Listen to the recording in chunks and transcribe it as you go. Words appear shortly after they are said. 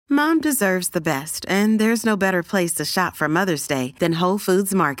Mom deserves the best, and there's no better place to shop for Mother's Day than Whole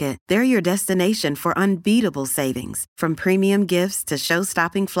Foods Market. They're your destination for unbeatable savings, from premium gifts to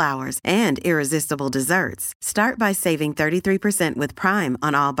show-stopping flowers and irresistible desserts. Start by saving 33% with Prime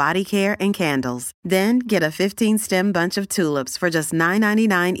on all body care and candles. Then get a 15-stem bunch of tulips for just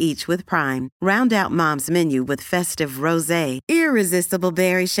 $9.99 each with Prime. Round out Mom's menu with festive rosé, irresistible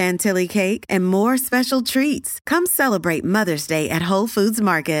berry chantilly cake, and more special treats. Come celebrate Mother's Day at Whole Foods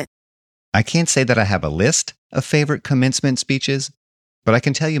Market. I can't say that I have a list of favorite commencement speeches, but I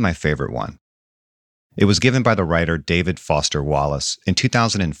can tell you my favorite one. It was given by the writer David Foster Wallace in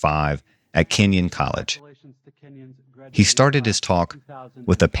 2005 at Kenyon College. He started his talk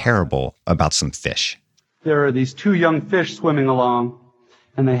with a parable about some fish. There are these two young fish swimming along,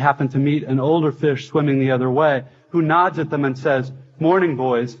 and they happen to meet an older fish swimming the other way, who nods at them and says, "Morning,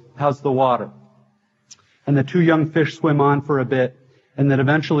 boys, how's the water?" And the two young fish swim on for a bit, and then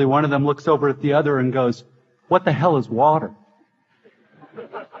eventually one of them looks over at the other and goes, "What the hell is water?"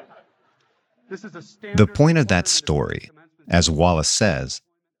 The point of that story, as Wallace says,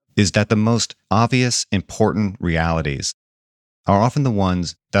 is that the most obvious, important realities are often the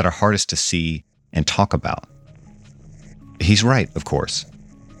ones that are hardest to see and talk about. He's right, of course.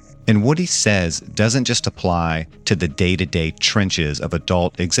 And what he says doesn't just apply to the day-to-day trenches of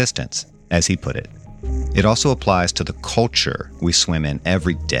adult existence, as he put it. It also applies to the culture we swim in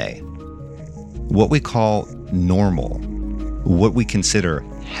every day. What we call normal, what we consider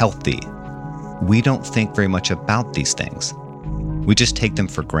healthy, we don't think very much about these things. We just take them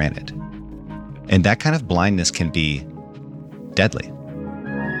for granted. And that kind of blindness can be deadly.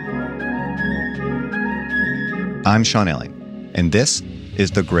 I'm Sean Elling, and this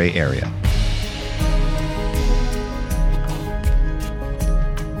is The Gray Area.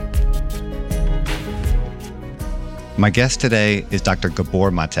 My guest today is Dr. Gabor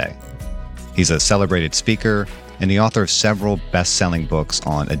Mate. He's a celebrated speaker and the author of several best-selling books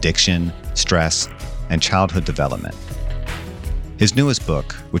on addiction, stress, and childhood development. His newest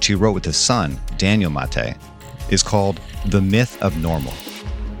book, which he wrote with his son, Daniel Mate, is called The Myth of Normal.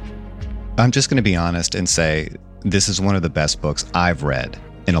 I'm just going to be honest and say this is one of the best books I've read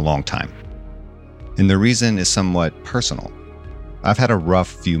in a long time. And the reason is somewhat personal. I've had a rough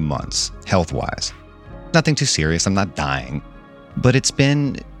few months, health-wise. Nothing too serious, I'm not dying, but it's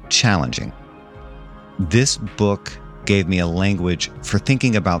been challenging. This book gave me a language for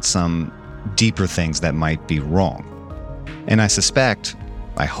thinking about some deeper things that might be wrong. And I suspect,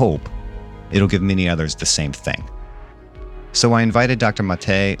 I hope, it'll give many others the same thing. So I invited Dr.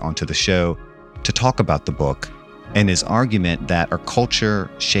 Mate onto the show to talk about the book and his argument that our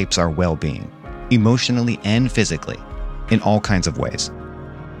culture shapes our well-being, emotionally and physically, in all kinds of ways.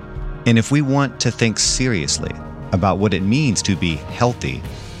 And if we want to think seriously about what it means to be healthy,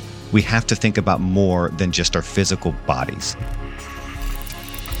 we have to think about more than just our physical bodies.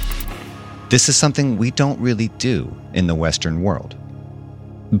 This is something we don't really do in the Western world.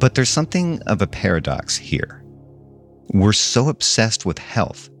 But there's something of a paradox here. We're so obsessed with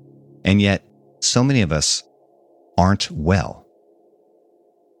health, and yet so many of us aren't well.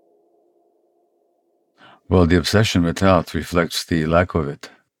 Well, the obsession with health reflects the lack of it.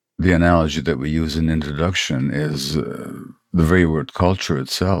 The analogy that we use in introduction is the very word culture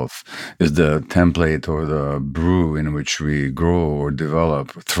itself is the template or the brew in which we grow or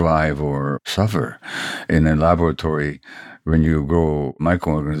develop, thrive or suffer. In a laboratory, when you grow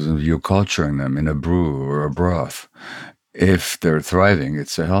microorganisms, you're culturing them in a brew or a broth. If they're thriving,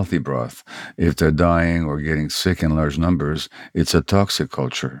 it's a healthy broth. If they're dying or getting sick in large numbers, it's a toxic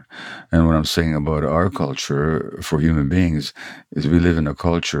culture. And what I'm saying about our culture for human beings is we live in a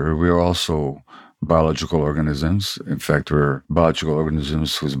culture. We are also biological organisms. In fact, we're biological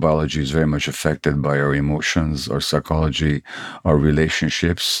organisms whose biology is very much affected by our emotions, our psychology, our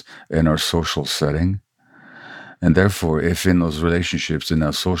relationships, and our social setting. And therefore, if in those relationships, in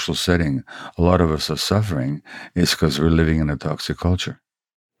our social setting, a lot of us are suffering, it's because we're living in a toxic culture.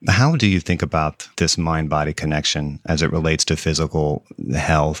 How do you think about this mind-body connection as it relates to physical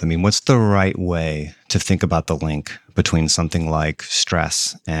health? I mean, what's the right way to think about the link between something like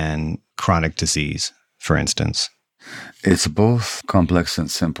stress and chronic disease, for instance? It's both complex and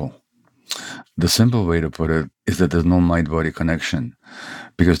simple. The simple way to put it is that there's no mind-body connection.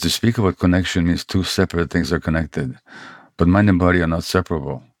 Because to speak about connection means two separate things are connected. But mind and body are not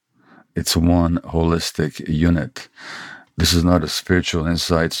separable. It's one holistic unit. This is not a spiritual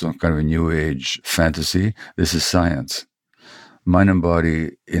insight, some kind of a new age fantasy. This is science. Mind and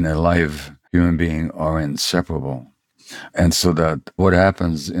body in a live human being are inseparable. And so that what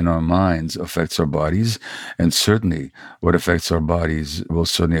happens in our minds affects our bodies, and certainly what affects our bodies will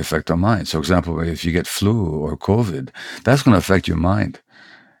certainly affect our minds. So, for example, if you get flu or COVID, that's going to affect your mind.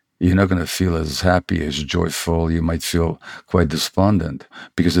 You're not going to feel as happy, as joyful. You might feel quite despondent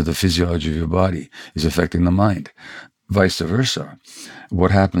because of the physiology of your body is affecting the mind. Vice versa.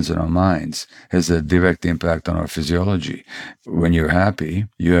 What happens in our minds has a direct impact on our physiology. When you're happy,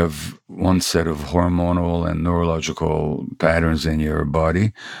 you have one set of hormonal and neurological patterns in your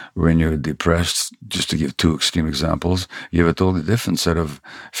body. When you're depressed, just to give two extreme examples, you have a totally different set of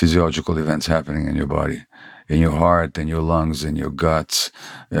physiological events happening in your body, in your heart, in your lungs, in your guts,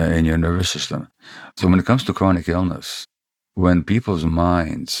 in your nervous system. So when it comes to chronic illness, when people's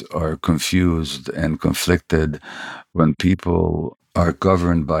minds are confused and conflicted, when people are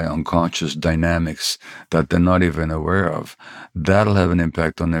governed by unconscious dynamics that they're not even aware of, that'll have an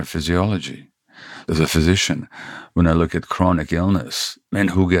impact on their physiology. As a physician, when I look at chronic illness and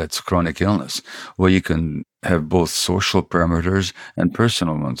who gets chronic illness, well, you can have both social parameters and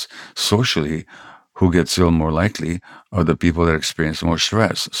personal ones. Socially, who gets ill more likely are the people that experience more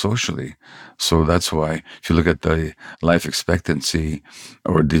stress socially. So that's why if you look at the life expectancy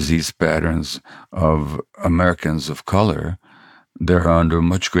or disease patterns of Americans of color, they're under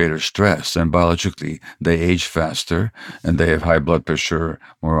much greater stress, and biologically they age faster, and they have high blood pressure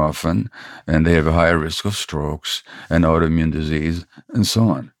more often, and they have a higher risk of strokes and autoimmune disease and so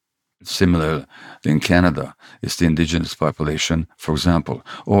on. Similar in Canada, it's the indigenous population, for example.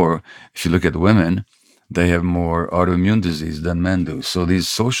 Or if you look at women, they have more autoimmune disease than men do. So these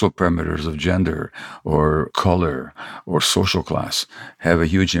social parameters of gender or color or social class have a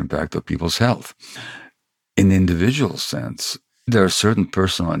huge impact on people's health. In the individual sense, there are certain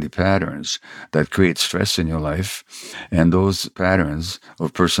personality patterns that create stress in your life, and those patterns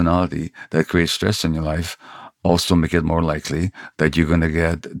of personality that create stress in your life also make it more likely that you're going to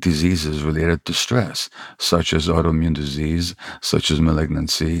get diseases related to stress, such as autoimmune disease, such as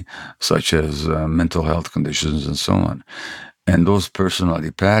malignancy, such as mental health conditions, and so on. And those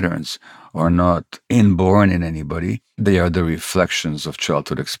personality patterns are not inborn in anybody. They are the reflections of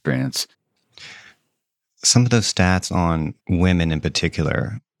childhood experience. Some of those stats on women in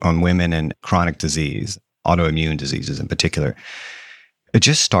particular, on women and chronic disease, autoimmune diseases in particular, it's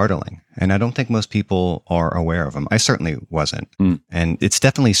just startling. And I don't think most people are aware of them. I certainly wasn't. And it's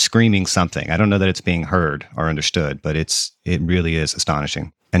definitely screaming something. I don't know that it's being heard or understood, but it really is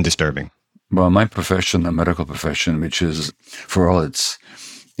astonishing and disturbing. Well, my profession, the medical profession, which is, for all its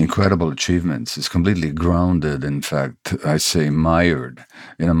incredible achievements, is completely grounded, in fact, I say mired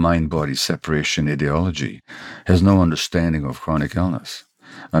in a mind-body separation ideology, has no understanding of chronic illness.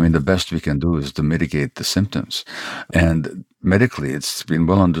 I mean, the best we can do is to mitigate the symptoms. And medically, it's been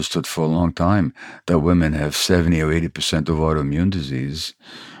well understood for a long time that women have 70 or 80% of autoimmune disease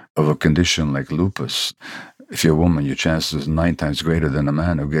of a condition like lupus. If you're a woman, your chances are 9 times greater than a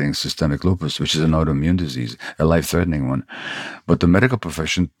man of getting systemic lupus, which is an autoimmune disease, a life-threatening one. But the medical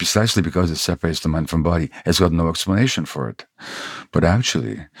profession, precisely because it separates the mind from body, has got no explanation for it. But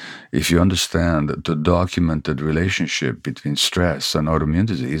actually, if you understand the documented relationship between stress and autoimmune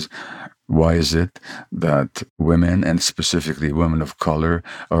disease, why is it that women, and specifically women of color,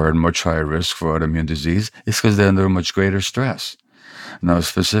 are at much higher risk for autoimmune disease? It's because they're under much greater stress. Now,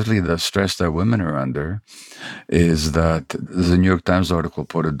 specifically, the stress that women are under is that the New York Times article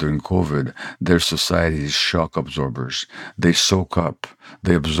put it during COVID, their society is shock absorbers. They soak up,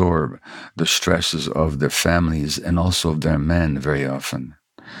 they absorb the stresses of their families and also of their men very often.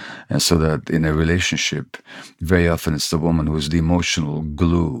 And so that in a relationship, very often it's the woman who is the emotional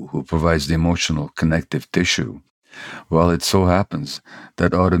glue, who provides the emotional connective tissue. Well, it so happens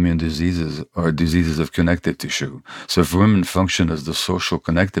that autoimmune diseases are diseases of connective tissue. So if women function as the social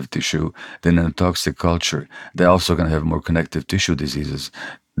connective tissue, then in a toxic culture, they're also going to have more connective tissue diseases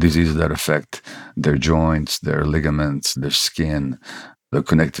that affect their joints, their ligaments, their skin, the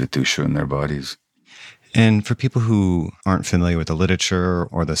connective tissue in their bodies. And for people who aren't familiar with the literature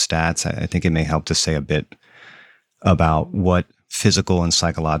or the stats, I think it may help to say a bit about what physical and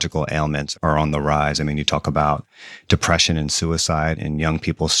psychological ailments are on the rise. I mean, you talk about depression and suicide and young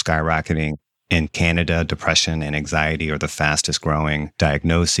people skyrocketing. In Canada, depression and anxiety are the fastest growing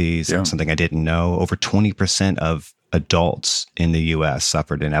diagnoses. Yeah. Something I didn't know. Over 20% of adults in the U.S.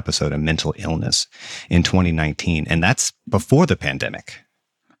 suffered an episode of mental illness in 2019. And that's before the pandemic.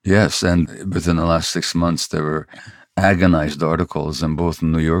 Yes. And within the last 6 months, there were agonized articles in both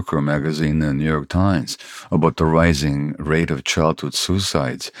New Yorker magazine and New York Times about the rising rate of childhood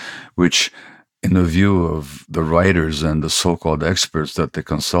suicides, which in the view of the writers and the so-called experts that they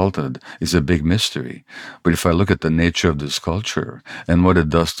consulted, is a big mystery. But if I look at the nature of this culture and what it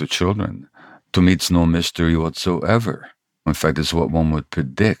does to children, to me, it's no mystery whatsoever. In fact, it's what one would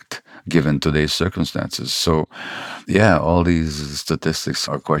predict given today's circumstances. So, yeah, all these statistics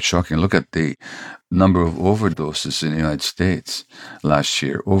are quite shocking. Look at the number of overdoses in the United States last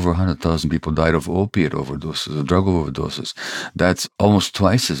year. Over 100,000 people died of opiate overdoses, of drug overdoses. That's almost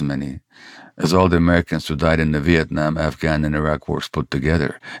twice as many as all the Americans who died in the Vietnam, Afghan, and Iraq wars put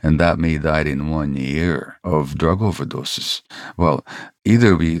together. And that many died in 1 year of drug overdoses. Well,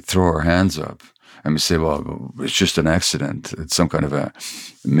 either we throw our hands up and we say, well, it's just an accident, it's some kind of a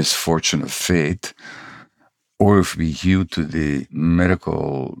misfortune of fate, or if we hew to the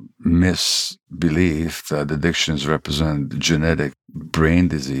medical misbelief that addictions represent genetic brain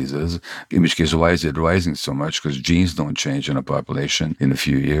diseases, in which case, why is it rising so much? Because genes don't change in a population in a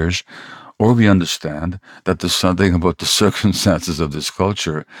few years. Or we understand that there's something about the circumstances of this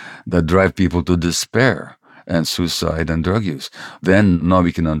culture that drive people to despair and suicide and drug use. Then now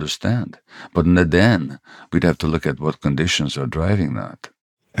we can understand. But then we'd have to look at what conditions are driving that.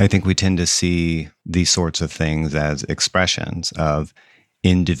 I think we tend to see these sorts of things as expressions of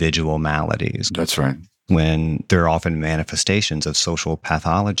individual maladies. That's right. When they're often manifestations of social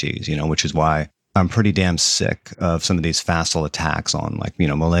pathologies, which is why I'm pretty damn sick of some of these facile attacks on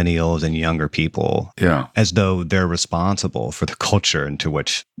millennials and younger people. Yeah. As though they're responsible for the culture into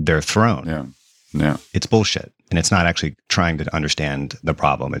which they're thrown. Yeah. Yeah. It's bullshit. And it's not actually trying to understand the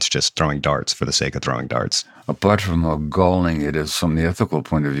problem. It's just throwing darts for the sake of throwing darts. Apart from how galling it is from the ethical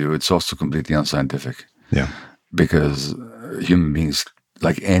point of view, it's also completely unscientific. Yeah. Because human beings,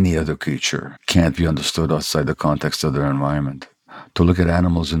 like any other creature, can't be understood outside the context of their environment. To look at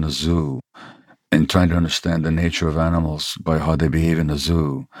animals in a zoo and trying to understand the nature of animals by how they behave in a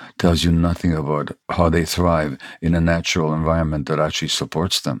zoo tells you nothing about how they thrive in a natural environment that actually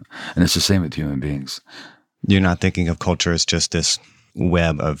supports them. And it's the same with human beings. You're not thinking of culture as just this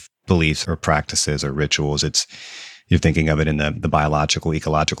web of beliefs or practices or rituals. You're thinking of it in the biological,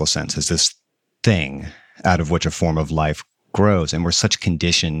 ecological sense as this thing out of which a form of life grows. And we're such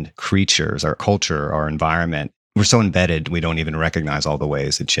conditioned creatures, our culture, our environment. We're so embedded, we don't even recognize all the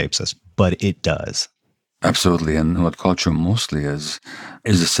ways it shapes us, but it does. Absolutely. And what culture mostly is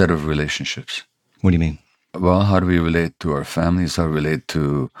a set of relationships. What do you mean? Well, how do we relate to our families? How we relate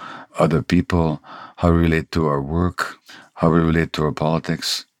to other people? How we relate to our work? How we relate to our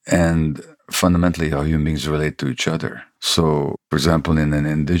politics? And fundamentally, how human beings relate to each other. So, for example, in an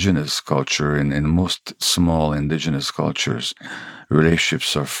indigenous culture, in most small indigenous cultures,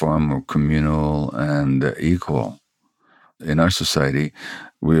 relationships are far more communal and equal. In our society,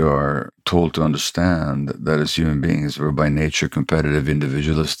 we are told to understand that as human beings, we're by nature competitive,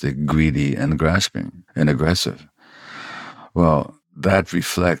 individualistic, greedy, and grasping and aggressive. Well, that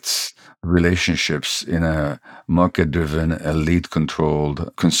reflects relationships in a market-driven,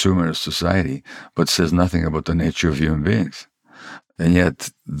 elite-controlled, consumerist society, but says nothing about the nature of human beings. And yet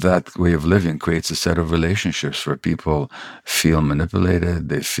that way of living creates a set of relationships where people feel manipulated,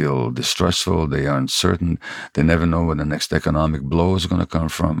 they feel distrustful, they are uncertain, they never know where the next economic blow is going to come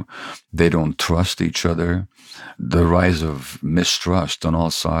from, they don't trust each other. The rise of mistrust on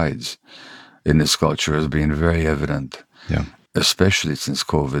all sides in this culture has been very evident, especially since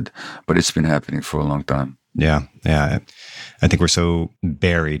COVID, but it's been happening for a long time. Yeah. I think we're so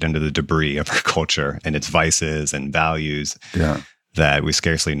buried under the debris of our culture and its vices and values that we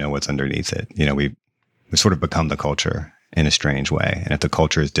scarcely know what's underneath it. We sort of become the culture in a strange way. And if the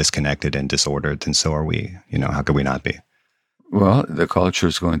culture is disconnected and disordered, then so are we. How could we not be? Well, the culture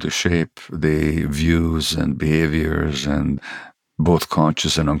is going to shape the views and behaviors and both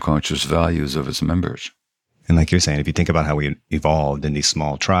conscious and unconscious values of its members. And like you're saying, if you think about how we evolved in these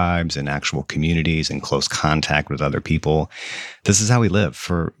small tribes and actual communities and close contact with other people, this is how we live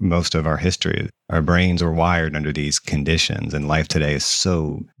for most of our history. Our brains are wired under these conditions, and life today is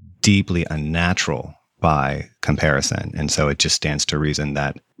so deeply unnatural by comparison. And so it just stands to reason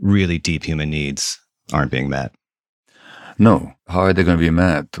that really deep human needs aren't being met. No. How are they going to be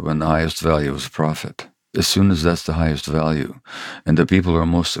met when the highest value is profit? As soon as that's the highest value, and the people who are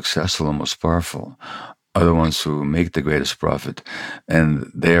most successful and most powerful are the ones who make the greatest profit.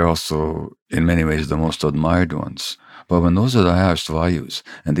 And they are also, in many ways, the most admired ones. But when those are the highest values,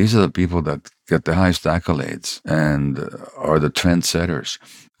 and these are the people that get the highest accolades and are the trendsetters,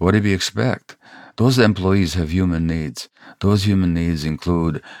 what do we expect? Those employees have human needs. Those human needs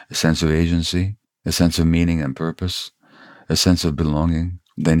include a sense of agency, a sense of meaning and purpose, a sense of belonging.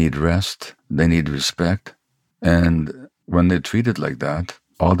 They need rest. They need respect. And when they're treated like that,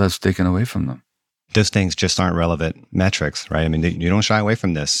 all that's taken away from them. those things just aren't relevant metrics, right? I mean, you don't shy away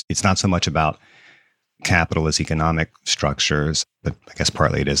from this. It's not so much about capitalist economic structures, but I guess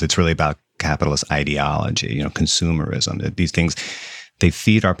partly it is. It's really about capitalist ideology, consumerism. These things, they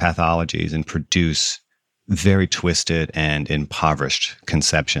feed our pathologies and produce very twisted and impoverished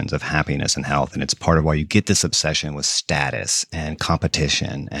conceptions of happiness and health. And it's part of why you get this obsession with status and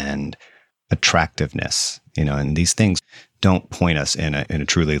competition and attractiveness, and these things don't point us in a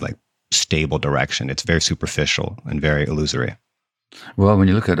truly stable direction. It's very superficial and very illusory. Well, when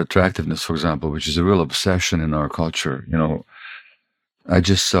you look at attractiveness, for example, which is a real obsession in our culture, I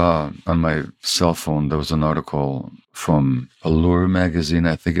just saw on my cell phone, there was an article from Allure magazine,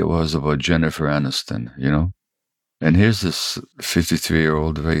 I think it was, about Jennifer Aniston, And here's this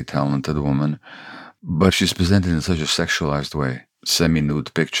 53-year-old, very talented woman, but she's presented in such a sexualized way,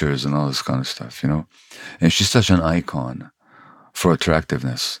 semi-nude pictures and all this kind of stuff, And she's such an icon for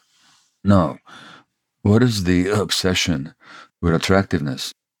attractiveness. Now, what is the obsession with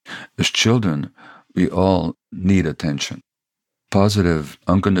attractiveness? As children, we all need attention. Positive,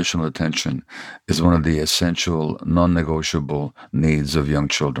 unconditional attention is one of the essential, non-negotiable needs of young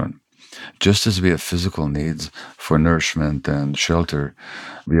children. Just as we have physical needs for nourishment and shelter,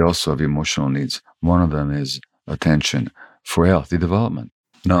 we also have emotional needs. One of them is attention for healthy development.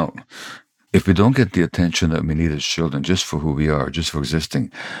 Now, if we don't get the attention that we need as children, just for who we are, just for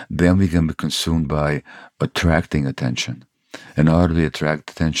existing, then we can be consumed by attracting attention. And how do we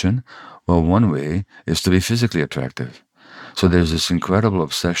attract attention? Well, one way is to be physically attractive. So there's this incredible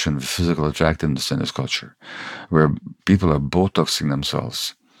obsession with physical attractiveness in this culture, where people are Botoxing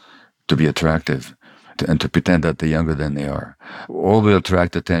themselves to be attractive and to pretend that they're younger than they are. Or we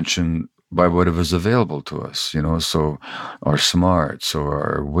attract attention by whatever's available to us, so our smarts or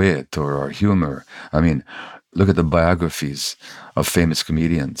our wit or our humor. I mean, look at the biographies of famous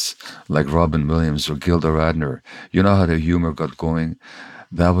comedians like Robin Williams or Gilda Radner. You know how their humor got going?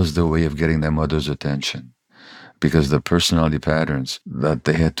 That was the way of getting their mother's attention, because the personality patterns that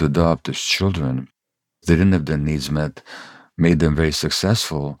they had to adopt as children, they didn't have their needs met, made them very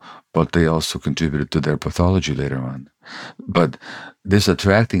successful, but they also contributed to their pathology later on. But this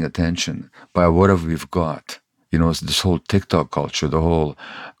attracting attention by whatever we've got, it's this whole TikTok culture, the whole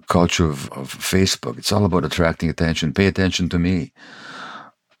culture of Facebook, it's all about attracting attention. Pay attention to me.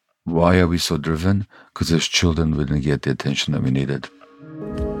 Why are we so driven? Because as children, we didn't get the attention that we needed.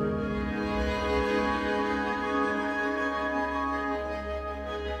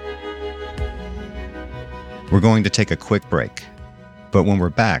 We're going to take a quick break. But when we're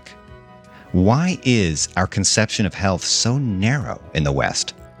back, why is our conception of health so narrow in the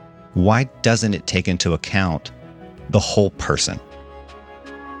West? Why doesn't it take into account the whole person?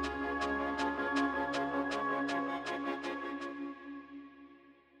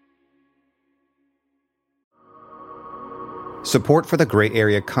 Support for the Gray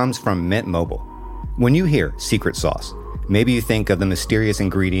Area comes from Mint Mobile. When you hear secret sauce, maybe you think of the mysterious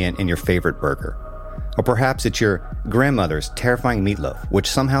ingredient in your favorite burger. Or perhaps it's your grandmother's terrifying meatloaf, which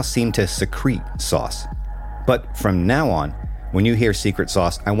somehow seemed to secrete sauce. But from now on, when you hear secret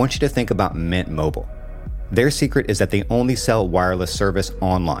sauce, I want you to think about Mint Mobile. Their secret is that they only sell wireless service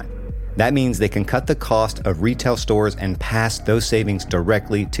online. That means they can cut the cost of retail stores and pass those savings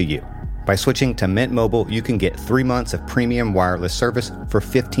directly to you. By switching to Mint Mobile, you can get 3 months of premium wireless service for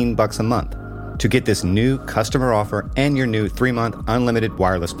 $15 a month. To get this new customer offer and your new 3-month unlimited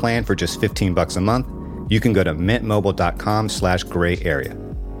wireless plan for just $15 a month, you can go to mintmobile.com/gray area.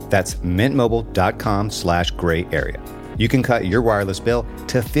 That's mintmobile.com/gray area. You can cut your wireless bill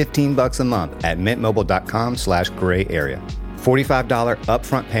to $15 a month at mintmobile.com/gray area. $45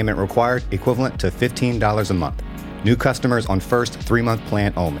 upfront payment required, equivalent to $15 a month. New customers on first 3-month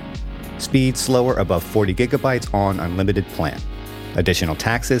plan only. Speed slower above 40 gigabytes on unlimited plan. Additional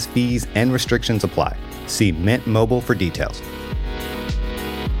taxes, fees, and restrictions apply. See Mint Mobile for details.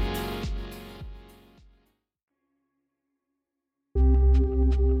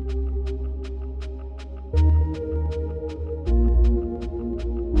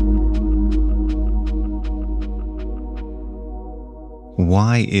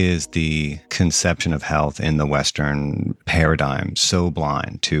 Why is the conception of health in the Western paradigm so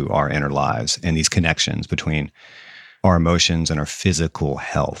blind to our inner lives and these connections between our emotions and our physical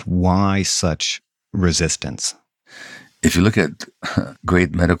health? Why such resistance? If you look at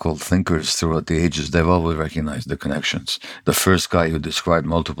great medical thinkers throughout the ages, they've always recognized the connections. The first guy who described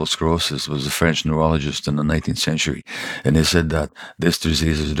multiple sclerosis was a French neurologist in the 19th century, and he said that this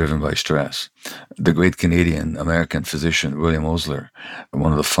disease is driven by stress. The great Canadian-American physician, William Osler,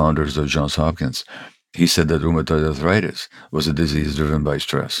 one of the founders of Johns Hopkins, he said that rheumatoid arthritis was a disease driven by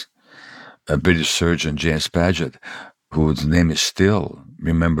stress. a British surgeon, James Paget, whose name is still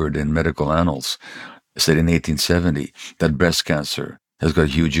remembered in medical annals, said in 1870 that breast cancer has got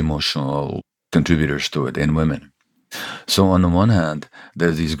huge emotional contributors to it in women. So on the one hand,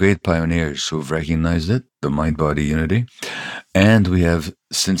 there's these great pioneers who've recognized it, the mind-body unity, and we have,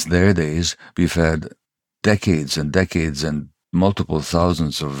 since their days, we've had decades and decades and multiple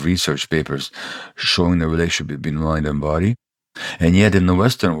thousands of research papers showing the relationship between mind and body. And yet in the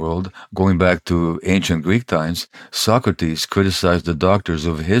Western world, going back to ancient Greek times, Socrates criticized the doctors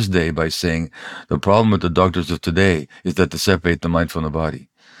of his day by saying, the problem with the doctors of today is that they separate the mind from the body.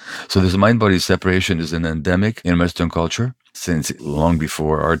 So this mind-body separation is an endemic in Western culture since long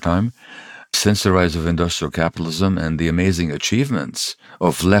before our time. Since the rise of industrial capitalism and the amazing achievements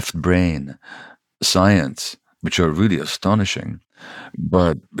of left brain science, which are really astonishing,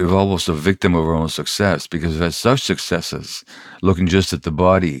 but we're almost a victim of our own success because we've had such successes looking just at the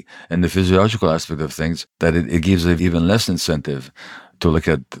body and the physiological aspect of things that it gives an even less incentive to look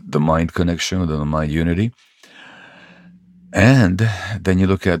at the mind connection or the mind unity. And then you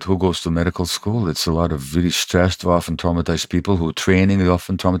look at who goes to medical school. It's a lot of really stressed, often traumatized people who training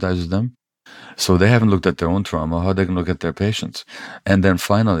often traumatizes them. So they haven't looked at their own trauma. How they can look at their patients? And then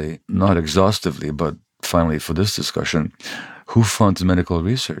finally, not exhaustively, but finally for this discussion, who funds medical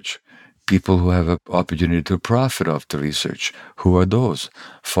research? People who have an opportunity to profit off the research. Who are those?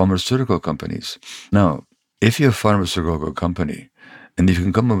 Pharmaceutical companies. Now, if you're a pharmaceutical company, and if you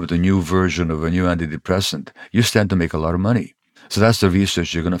can come up with a new version of a new antidepressant, you stand to make a lot of money. So that's the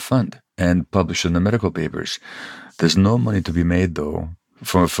research you're going to fund and publish in the medical papers. There's no money to be made, though,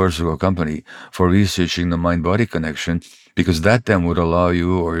 from a pharmaceutical company for researching the mind-body connection, because that then would allow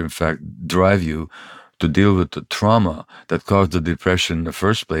you, or in fact drive you, to deal with the trauma that caused the depression in the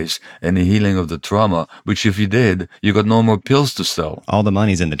first place and the healing of the trauma, which if you did, you got no more pills to sell. All the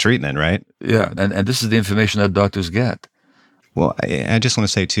money's in the treatment, right? Yeah, and this is the information that doctors get. Well, I just want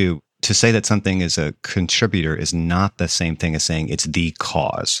to say, too, to say that something is a contributor is not the same thing as saying it's the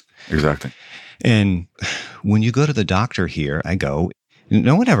cause. Exactly. And when you go to the doctor here,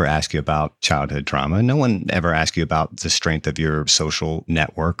 no one ever asks you about childhood trauma. No one ever asks you about the strength of your social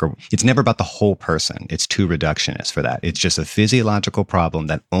network. Or it's never about the whole person. It's too reductionist for that. It's just a physiological problem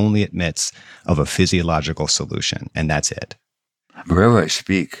that only admits of a physiological solution, and that's it. Wherever I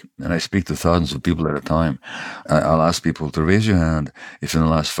speak, and I speak to thousands of people at a time, I'll ask people to raise your hand if in the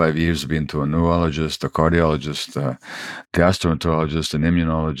last 5 years you've been to a neurologist, a cardiologist, a gastroenterologist, an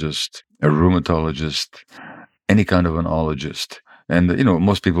immunologist, a rheumatologist, any kind of an ologist. And,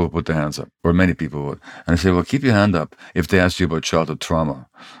 most people will put their hands up, or many people would. And I say, well, keep your hand up if they ask you about childhood trauma.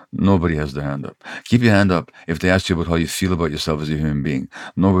 Nobody has their hand up. Keep your hand up if they ask you about how you feel about yourself as a human being.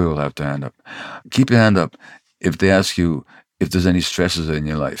 Nobody will have their hand up. Keep your hand up if they ask you if there's any stresses in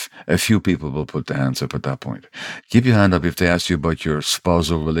your life. A few people will put their hands up at that point. Keep your hand up if they ask you about your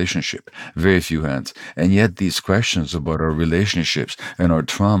spousal relationship. Very few hands. And yet these questions about our relationships and our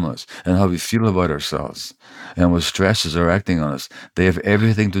traumas and how we feel about ourselves and what stresses are acting on us, they have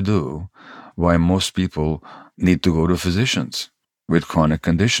everything to do why most people need to go to physicians with chronic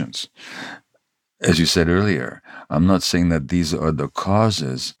conditions. As you said earlier, I'm not saying that these are the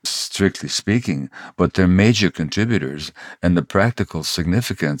causes, strictly speaking, but they're major contributors, and the practical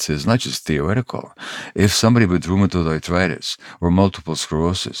significance is not just theoretical. If somebody with rheumatoid arthritis or multiple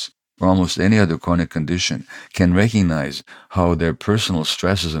sclerosis or almost any other chronic condition can recognize how their personal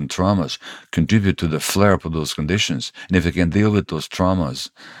stresses and traumas contribute to the flare-up of those conditions, and if they can deal with those traumas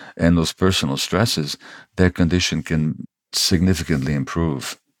and those personal stresses, their condition can significantly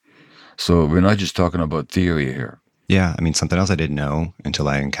improve. So we're not just talking about theory here. Yeah. Something else I didn't know until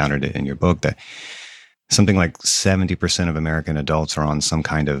I encountered it in your book, that something like 70% of American adults are on some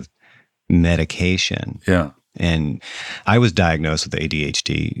kind of medication. Yeah. And I was diagnosed with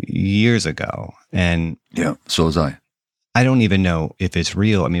ADHD years ago. And yeah, so was I. I don't even know if it's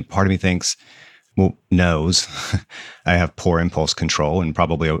real. Part of me thinks, knows I have poor impulse control and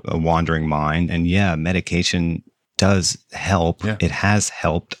probably a wandering mind. And yeah, medication does help. Yeah. It has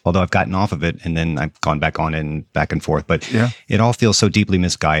helped, although I've gotten off of it and then I've gone back on it and back and forth. But yeah, it all feels so deeply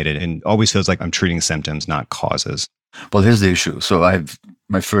misguided and always feels like I'm treating symptoms, not causes. Well, here's the issue. So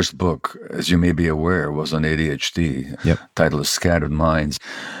my first book, as you may be aware, was on ADHD. Yep. Title is Scattered Minds.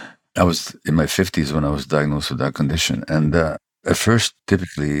 I was in my 50s when I was diagnosed with that condition. And at first,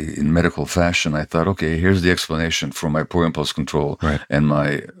 typically in medical fashion, I thought, okay, here's the explanation for my poor impulse control and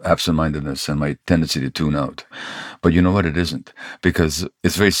my absent-mindedness and my tendency to tune out. But you know what? It isn't, because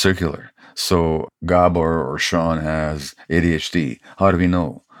it's very circular. So Gabor or Sean has ADHD. How do we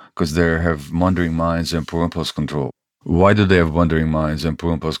know? Because they have wandering minds and poor impulse control. Why do they have wandering minds and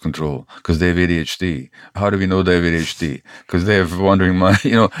poor impulse control? Because they have ADHD. How do we know they have ADHD? Because they have wandering minds.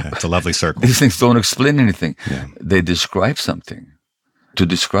 It's a lovely circle. These things don't explain anything. Yeah. They describe something. To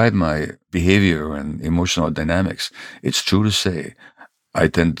describe my behavior and emotional dynamics, it's true to say I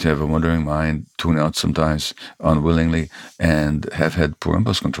tend to have a wandering mind, tune out sometimes unwillingly, and have had poor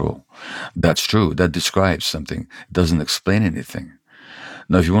impulse control. That's true. That describes something. It doesn't explain anything.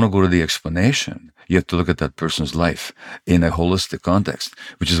 Now, if you want to go to the explanation, you have to look at that person's life in a holistic context,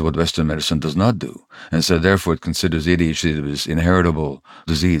 which is what Western medicine does not do. And so therefore it considers ADHD to be this inheritable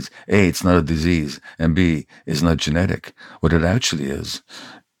disease. A, it's not a disease, and B, it's not genetic. What it actually is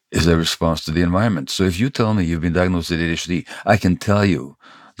a response to the environment. So if you tell me you've been diagnosed with ADHD, I can tell you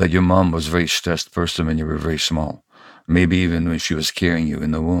that your mom was a very stressed person when you were very small, maybe even when she was carrying you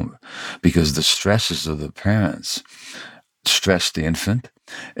in the womb, because the stresses of the parents stress the infant.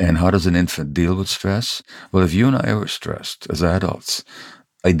 And how does an infant deal with stress? Well, if you and I were stressed as adults,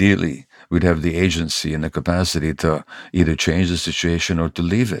 ideally, we'd have the agency and the capacity to either change the situation or to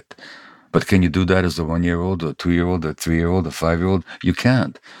leave it. But can you do that as a 1-year-old, a 2-year-old, a 3-year-old, a 5-year-old? You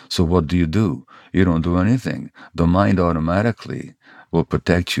can't. So what do? You don't do anything. The mind automatically will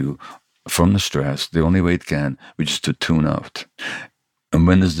protect you from the stress the only way it can, which is to tune out. And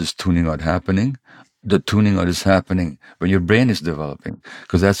when is this tuning out happening? The tuning out is happening when your brain is developing,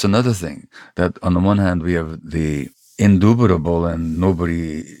 because that's another thing. That on the one hand, we have the indubitable, and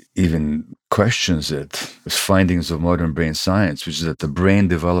nobody even questions it, findings of modern brain science, which is that the brain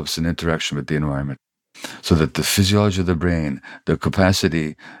develops in interaction with the environment. So that the physiology of the brain, the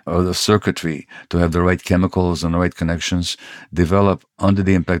capacity of the circuitry to have the right chemicals and the right connections develop under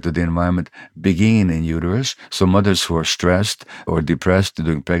the impact of the environment, begin in uterus. So mothers who are stressed or depressed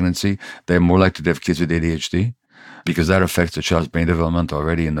during pregnancy, they're more likely to have kids with ADHD because that affects the child's brain development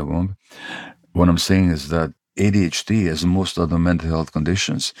already in the womb. What I'm saying is that ADHD, as most other mental health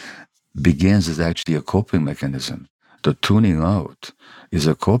conditions, begins as actually a coping mechanism. The tuning out is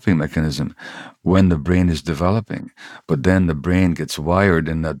a coping mechanism when the brain is developing, but then the brain gets wired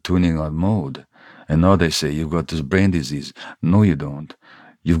in that tuning out mode. And now they say, you've got this brain disease. No, you don't.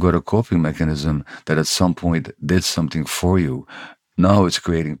 You've got a coping mechanism that at some point did something for you. Now it's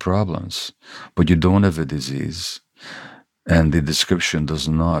creating problems, but you don't have a disease. And the description does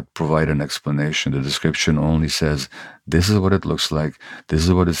not provide an explanation. The description only says, this is what it looks like. This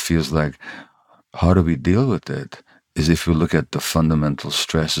is what it feels like. How do we deal with it? Is if you look at the fundamental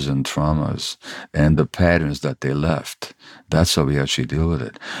stresses and traumas and the patterns that they left. That's how we actually deal with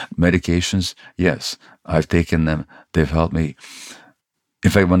it. Medications, yes, I've taken them. They've helped me.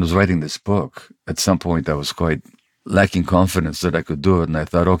 In fact, when I was writing this book, at some point I was quite lacking confidence that I could do it. And I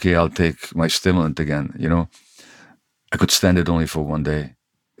thought, okay, I'll take my stimulant again. I could stand it only for one day.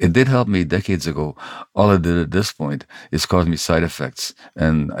 It did help me decades ago. All it did at this point is cause me side effects.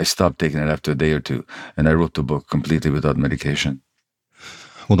 And I stopped taking it after a day or two. And I wrote the book completely without medication.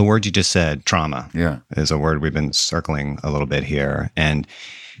 Well, the word you just said, trauma, yeah, is a word we've been circling a little bit here. And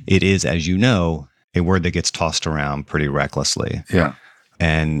it is, as you know, a word that gets tossed around pretty recklessly. Yeah.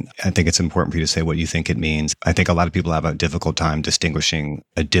 And I think it's important for you to say what you think it means. I think a lot of people have a difficult time distinguishing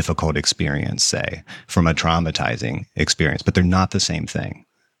a difficult experience, say, from a traumatizing experience, but they're not the same thing.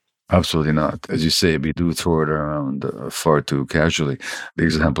 Absolutely not. As you say, we do throw it around far too casually. The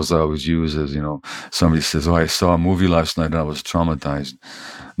examples I always use is, somebody says, I saw a movie last night and I was traumatized.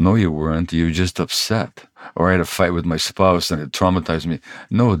 No, you weren't. You were just upset. Or I had a fight with my spouse and it traumatized me.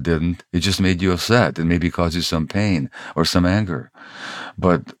 No, it didn't. It just made you upset. It maybe caused you some pain or some anger.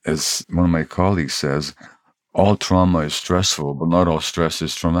 But as one of my colleagues says, all trauma is stressful, but not all stress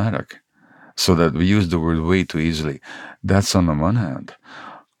is traumatic. So that we use the word way too easily. That's on the one hand.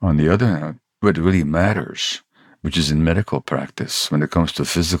 On the other hand, what really matters, which is in medical practice, when it comes to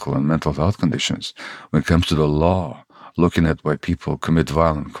physical and mental health conditions, when it comes to the law, looking at why people commit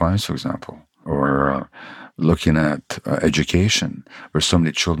violent crimes, for example, or looking at education, where so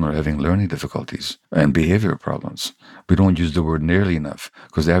many children are having learning difficulties and behavior problems. We don't use the word nearly enough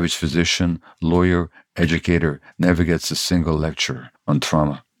because the average physician, lawyer, educator never gets a single lecture on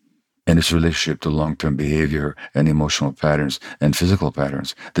trauma and its relationship to long-term behavior and emotional patterns and physical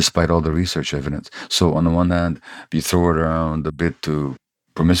patterns, despite all the research evidence. So on the one hand, you throw it around a bit too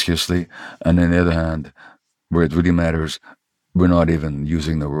promiscuously, and on the other hand, where it really matters, we're not even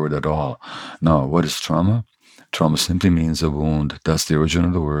using the word at all. Now, what is trauma? Trauma simply means a wound. That's the origin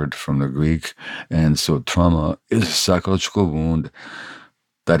of the word from the Greek. And so trauma is a psychological wound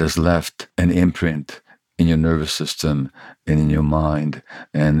that has left an imprint in your nervous system and in your mind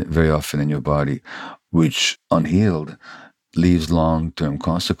and very often in your body, which unhealed leaves long-term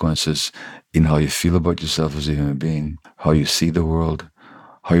consequences in how you feel about yourself as a human being, how you see the world,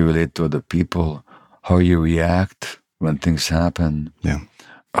 how you relate to other people, how you react when things happen,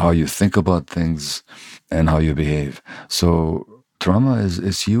 how you think about things, and how you behave. So trauma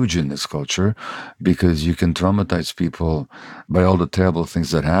is huge in this culture because you can traumatize people by all the terrible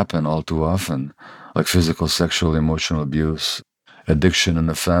things that happen all too often, like physical, sexual, emotional abuse, addiction in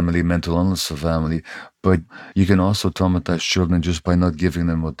the family, mental illness in the family. But you can also traumatize children just by not giving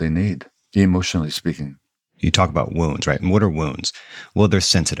them what they need, emotionally speaking. You talk about wounds, right? And what are wounds? Well, they're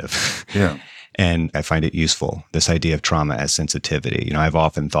sensitive. Yeah. And I find it useful, this idea of trauma as sensitivity. You know, I've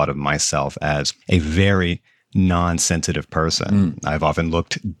often thought of myself as a very non-sensitive person. I've often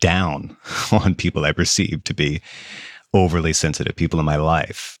looked down on people I perceive to be overly sensitive, people in my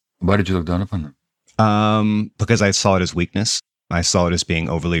life. Why did you look down upon them? Because I saw it as weakness. I saw it as being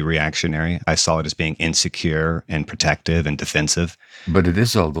overly reactionary. I saw it as being insecure and protective and defensive. But it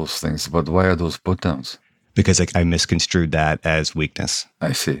is all those things. But why are those put-downs? Because I misconstrued that as weakness.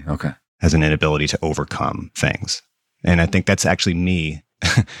 I see. Okay. As an inability to overcome things. And I think that's actually me.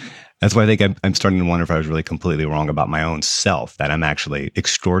 That's why I think I'm starting to wonder if I was really completely wrong about my own self, that I'm actually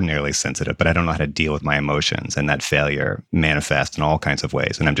extraordinarily sensitive, but I don't know how to deal with my emotions, and that failure manifests in all kinds of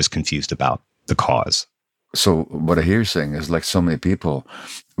ways. And I'm just confused about the cause. So what I hear you saying is, like so many people,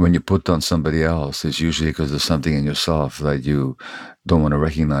 when you put on somebody else, it's usually because there's something in yourself that you don't want to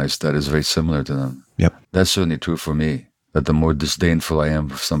recognize that is very similar to them. Yep. That's certainly true for me, that the more disdainful I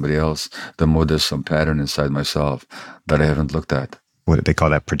am of somebody else, the more there's some pattern inside myself that I haven't looked at. What do they call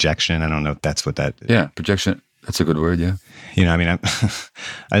that? Projection? I don't know if that's what that is. Yeah, projection. That's a good word, yeah. You know, I mean, I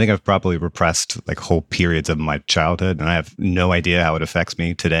think I've probably repressed like whole periods of my childhood, and I have no idea how it affects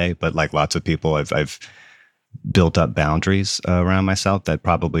me today. But like lots of people, I've built up boundaries around myself that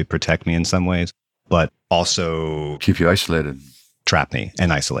probably protect me in some ways, but also keep you isolated, trap me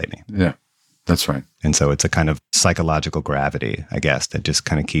and isolate me. Yeah, that's right. And so it's a kind of psychological gravity, I guess, that just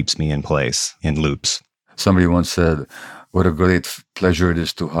kind of keeps me in place in loops. Somebody once said, what a great pleasure it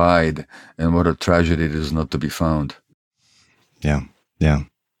is to hide, and what a tragedy it is not to be found. Yeah, yeah.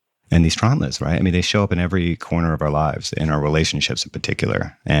 And these traumas, right? I mean, they show up in every corner of our lives, in our relationships in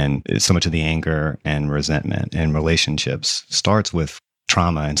particular. And so much of the anger and resentment in relationships starts with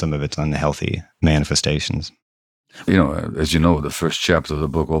trauma and some of its unhealthy manifestations. You know, as you know, the first chapter of the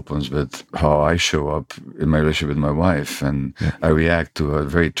book opens with how I show up in my relationship with my wife, and I react to a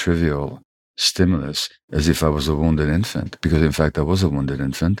very trivial stimulus as if I was a wounded infant, because in fact I was a wounded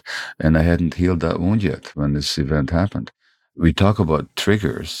infant and I hadn't healed that wound yet when this event happened. We talk about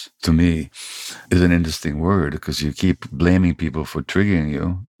triggers. To me, is an interesting word because you keep blaming people for triggering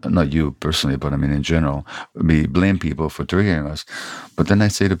you. Not you personally, but I mean in general. We blame people for triggering us. But then I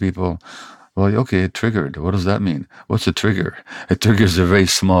say to people, well, okay, triggered. What does that mean? What's a trigger? A trigger is a very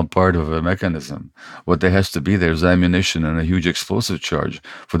small part of a mechanism. What there has to be there is ammunition and a huge explosive charge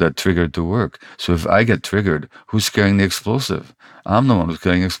for that trigger to work. So if I get triggered, who's carrying the explosive? I'm the one who's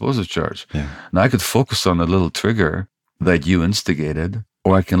carrying the explosive charge. Yeah. Now I could focus on a little trigger that you instigated,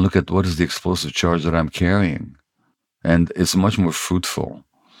 or I can look at what is the explosive charge that I'm carrying. And it's much more fruitful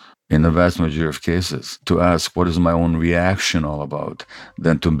in the vast majority of cases to ask what is my own reaction all about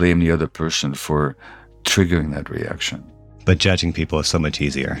than to blame the other person for triggering that reaction. But judging people is so much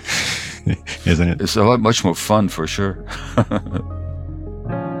easier, isn't it? It's a lot much more fun for sure.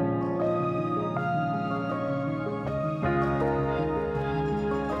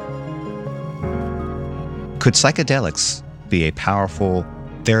 Could psychedelics be a powerful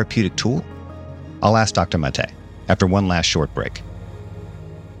therapeutic tool? I'll ask Dr. Mate after one last short break.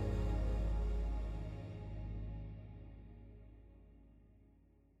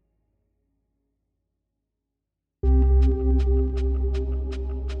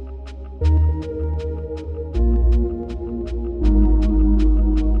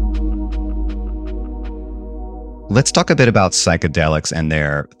 Let's talk a bit about psychedelics and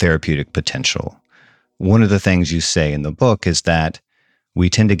their therapeutic potential. One of the things you say in the book is that we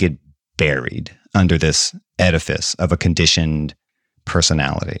tend to get buried under this edifice of a conditioned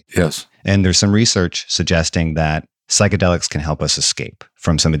personality. Yes. And there's some research suggesting that psychedelics can help us escape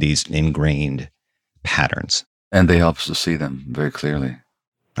from some of these ingrained patterns. And they help us to see them very clearly.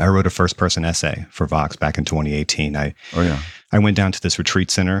 I wrote a first-person essay for Vox back in 2018. I went down to this retreat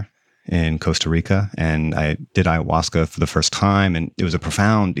center in Costa Rica, and I did ayahuasca for the first time, and it was a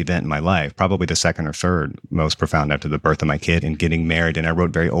profound event in my life, probably the second or third most profound after the birth of my kid and getting married. And I wrote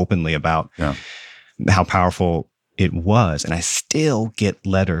very openly about how powerful it was. And I still get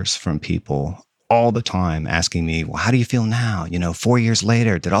letters from people all the time asking me, well, how do you feel now? 4 years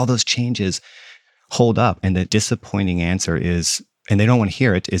later, did all those changes, hold up. And the disappointing answer is, and they don't want to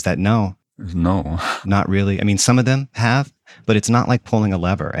hear it, is that no, not really. I mean, some of them have, but it's not like pulling a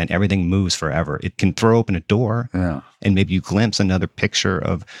lever and everything moves forever. It can throw open a door and maybe you glimpse another picture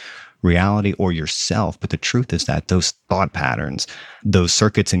of reality or yourself. But the truth is that those thought patterns, those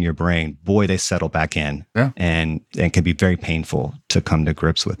circuits in your brain, boy, they settle back in and can be very painful to come to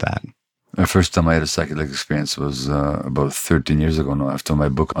grips with that. The first time I had a psychedelic experience was about 13 years ago now, after my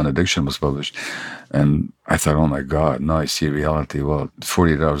book on addiction was published. And I thought, oh my God, now I see reality. Well,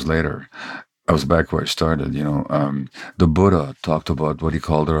 48 hours later, I was back where I started. The Buddha talked about what he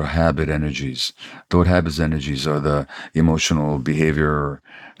called our habit energies. Those habits energies are the emotional behavior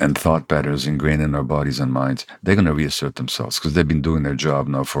and thought patterns ingrained in our bodies and minds. They're going to reassert themselves because they've been doing their job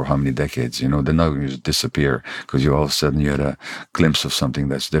now for how many decades? They're not going to disappear because all of a sudden you had a glimpse of something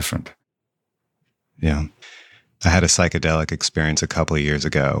that's different. Yeah. I had a psychedelic experience a couple of years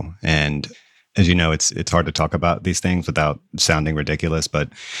ago. And as you know, it's hard to talk about these things without sounding ridiculous, but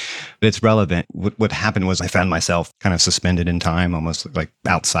it's relevant. What happened was I found myself kind of suspended in time, almost like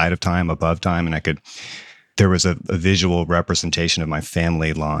outside of time, above time. And there was a visual representation of my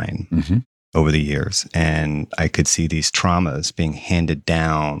family line over the years. And I could see these traumas being handed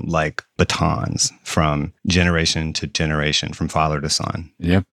down like batons from generation to generation, from father to son.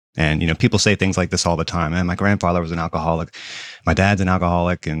 Yep. And, people say things like this all the time. And my grandfather was an alcoholic. My dad's an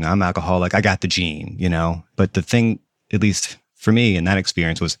alcoholic and I'm alcoholic. I got the gene, But the thing, at least for me in that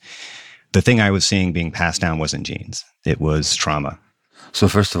experience, was the thing I was seeing being passed down wasn't genes. It was trauma. So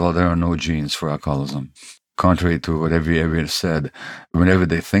first of all, there are no genes for alcoholism. Contrary to what everyone said, whenever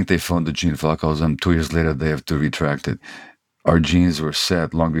they think they found the gene for alcoholism, 2 years later, they have to retract it. Our genes were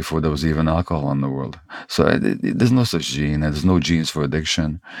set long before there was even alcohol in the world. So there's no such gene. There's no genes for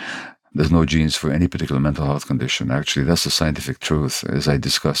addiction. There's no genes for any particular mental health condition. Actually, that's the scientific truth, as I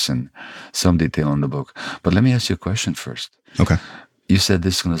discuss in some detail in the book. But let me ask you a question first. Okay. You said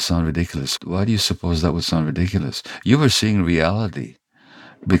this is going to sound ridiculous. Why do you suppose that would sound ridiculous? You were seeing reality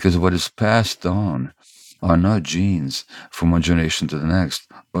because what is passed on are not genes from one generation to the next,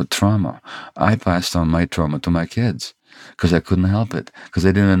 but trauma. I passed on my trauma to my kids. Because I couldn't help it. Because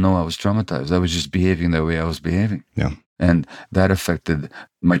I didn't know I was traumatized. I was just behaving the way I was behaving. Yeah. And that affected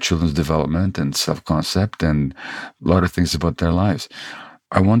my children's development and self-concept and a lot of things about their lives.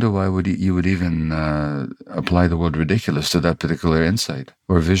 I wonder why you would even apply the word ridiculous to that particular insight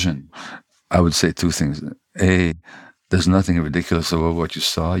or vision. I would say two things. A, there's nothing ridiculous about what you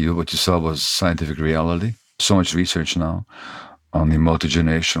saw. What you saw was scientific reality. So much research now on the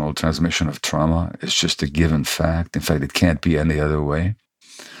multi-generational transmission of trauma. It's just a given fact. In fact, it can't be any other way.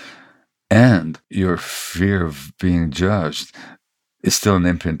 And your fear of being judged is still an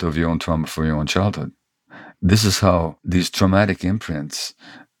imprint of your own trauma from your own childhood. This is how these traumatic imprints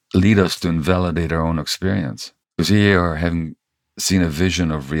lead us to invalidate our own experience. Because here you are having seen a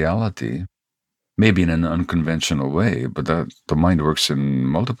vision of reality, maybe in an unconventional way, but the mind works in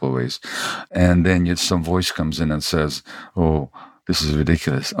multiple ways. And then yet some voice comes in and says, oh, this is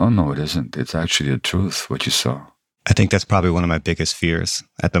ridiculous. Oh, no, it isn't. It's actually the truth, what you saw. I think that's probably one of my biggest fears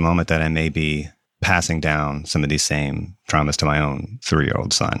at the moment, that I may be passing down some of these same traumas to my own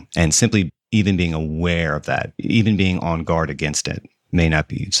 3-year-old son. And simply even being aware of that, even being on guard against it, may not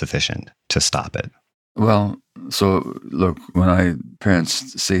be sufficient to stop it. Well, so look, when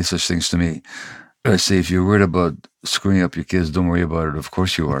parents say such things to me, I say, if you're worried about screwing up your kids, don't worry about it. Of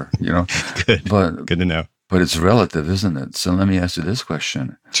course you are, Good. But good to know. But it's relative, isn't it? So let me ask you this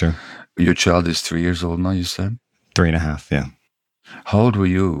question. Sure. Your child is 3 years old now, you said? 3.5, yeah. How old were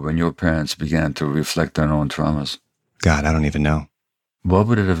you when your parents began to reflect on their own traumas? God, I don't even know. What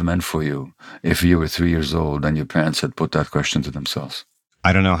would it have meant for you if you were 3 years old and your parents had put that question to themselves?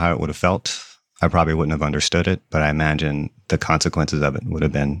 I don't know how it would have felt. I probably wouldn't have understood it, but I imagine the consequences of it would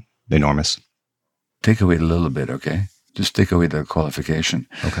have been enormous. Take away a little bit, okay? Just take away the qualification.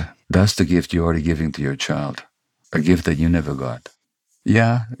 Okay. That's the gift you're already giving to your child, a gift that you never got.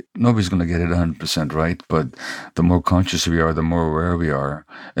 Yeah, nobody's going to get it 100% right, but the more conscious we are, the more aware we are,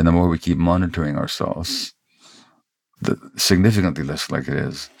 and the more we keep monitoring ourselves, the significantly less likely it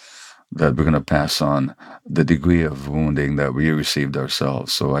is that we're going to pass on the degree of wounding that we received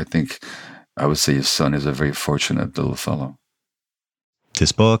ourselves. So I would say your son is a very fortunate little fellow.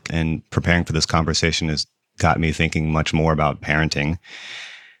 This book and preparing for this conversation has got me thinking much more about parenting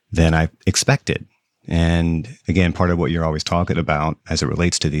than I expected. And again, part of what you're always talking about as it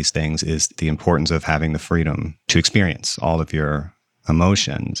relates to these things is the importance of having the freedom to experience all of your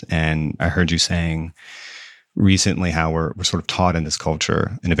emotions. And I heard you saying recently how we're sort of taught in this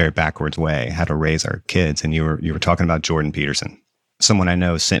culture in a very backwards way how to raise our kids. And you were talking about Jordan Peterson. someone I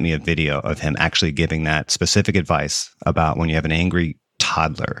know sent me a video of him actually giving that specific advice about when you have an angry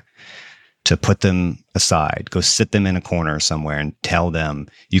toddler, to put them aside, go sit them in a corner somewhere and tell them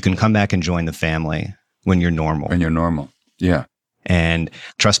you can come back and join the family when you're normal. When you're normal. Yeah. And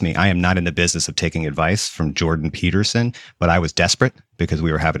trust me, I am not in the business of taking advice from Jordan Peterson, but I was desperate because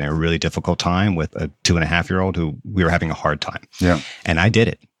we were having a really difficult time with a 2.5-year-old who we were having a hard time. Yeah. And I did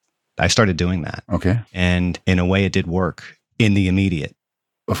it. I started doing that. Okay. And in a way, it did work in the immediate.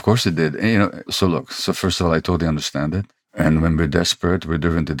 Of course it did. And, so look, so first of all, I totally understand it. And when we're desperate, we're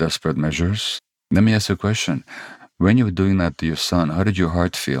driven to desperate measures. Let me ask you a question. When you were doing that to your son, how did your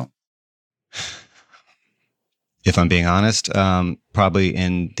heart feel? If I'm being honest, probably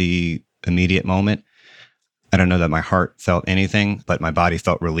in the immediate moment, I don't know that my heart felt anything, but my body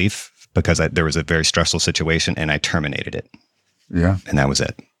felt relief because there was a very stressful situation and I terminated it. Yeah. And that was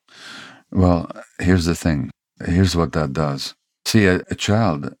it. Well, here's the thing. Here's what that does. See, a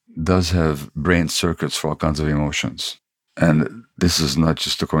child does have brain circuits for all kinds of emotions. And this is not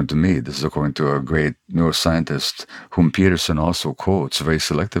just according to me. This is according to a great neuroscientist, whom Peterson also quotes very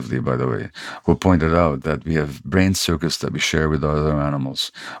selectively, by the way, who pointed out that we have brain circuits that we share with other animals.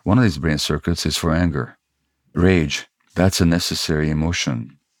 One of these brain circuits is for anger. Rage, that's a necessary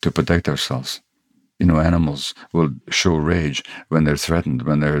emotion to protect ourselves. Animals will show rage when they're threatened,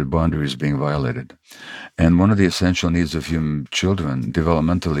 when their boundary is being violated. And one of the essential needs of human children,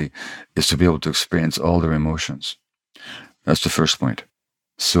 developmentally, is to be able to experience all their emotions. That's the first point.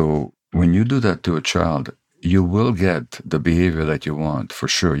 So when you do that to a child, you will get the behavior that you want, for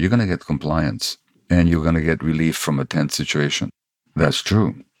sure. You're going to get compliance, and you're going to get relief from a tense situation. That's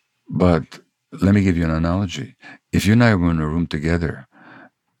true. But let me give you an analogy. If you and I were in a room together,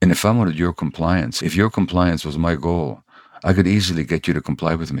 and if I wanted your compliance, if your compliance was my goal, I could easily get you to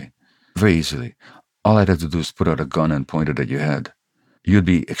comply with me. Very easily. All I'd have to do is put out a gun and point it at your head. You'd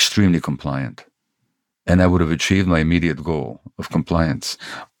be extremely compliant. And I would have achieved my immediate goal of compliance.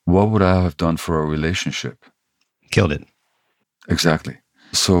 What would I have done for our relationship? Killed it. Exactly.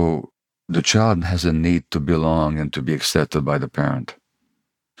 So the child has a need to belong and to be accepted by the parent.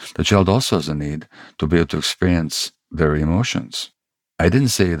 The child also has a need to be able to experience their emotions. I didn't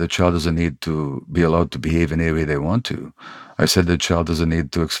say the child has a need to be allowed to behave in any way they want to. I said the child has a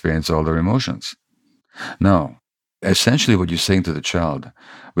need to experience all their emotions. Now, essentially what you're saying to the child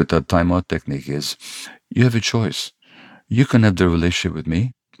with that timeout technique is, you have a choice. You can have the relationship with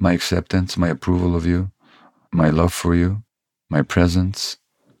me, my acceptance, my approval of you, my love for you, my presence,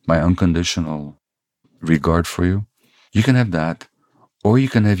 my unconditional regard for you. You can have that, or you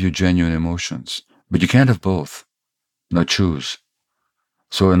can have your genuine emotions, but you can't have both. Now choose.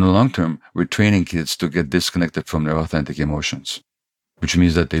 So in the long term, we're training kids to get disconnected from their authentic emotions, which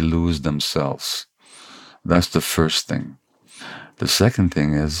means that they lose themselves. That's the first thing. The second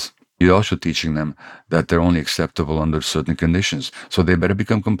thing is, you're also teaching them that they're only acceptable under certain conditions. So they better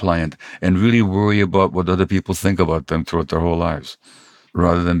become compliant and really worry about what other people think about them throughout their whole lives,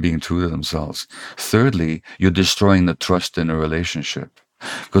 rather than being true to themselves. Thirdly, you're destroying the trust in a relationship,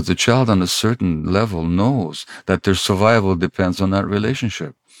 because the child on a certain level knows that their survival depends on that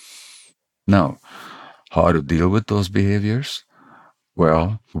relationship. Now, how to deal with those behaviors?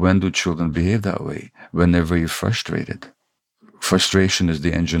 Well, when do children behave that way? When they're very frustrated. Frustration is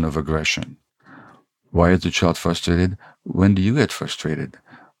the engine of aggression. Why is the child frustrated? When do you get frustrated?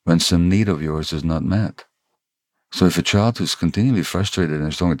 When some need of yours is not met. So if a child who's continually frustrated and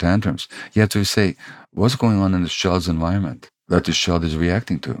is throwing tantrums, you have to say, what's going on in this child's environment that this child is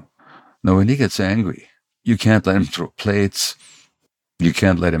reacting to? Now, when he gets angry, you can't let him throw plates. You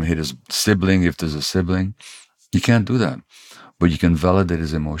can't let him hit his sibling if there's a sibling. You can't do that. But you can validate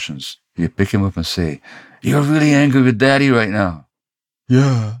his emotions. You pick him up and say, you're really angry with daddy right now.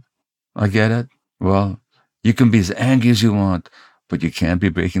 Yeah. I get it. Well, you can be as angry as you want, but you can't be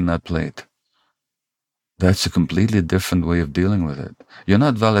breaking that plate. That's a completely different way of dealing with it. You're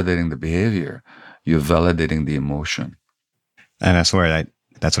not validating the behavior. You're validating the emotion. And I swear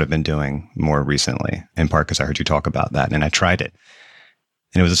that's what I've been doing more recently, in part because I heard you talk about that and I tried it.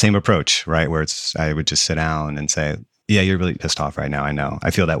 And it was the same approach, right? Where I would just sit down and say, yeah, you're really pissed off right now. I know. I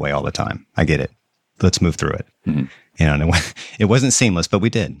feel that way all the time. I get it. Let's move through it. Mm-hmm. And it wasn't seamless, but we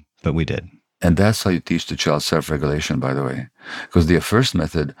did. And that's how you teach the child self-regulation, by the way. Because the first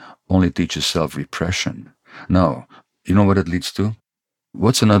method only teaches self-repression. Now, you know what it leads to?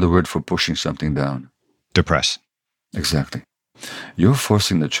 What's another word for pushing something down? Depress. Exactly. You're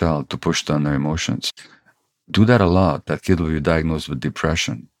forcing the child to push down their emotions. Do that a lot. That kid will be diagnosed with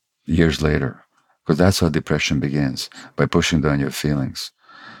depression years later. Because that's how depression begins, by pushing down your feelings.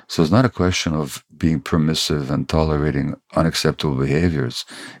 So it's not a question of being permissive and tolerating unacceptable behaviors.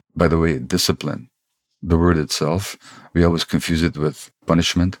 By the way, discipline, the word itself, we always confuse it with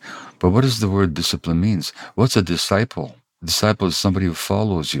punishment. But what does the word discipline means? What's a disciple? A disciple is somebody who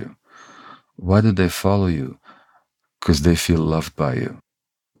follows you. Why do they follow you? Because they feel loved by you.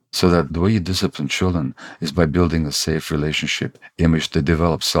 So that the way you discipline children is by building a safe relationship in which they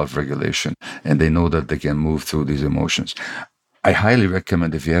develop self-regulation and they know that they can move through these emotions. I highly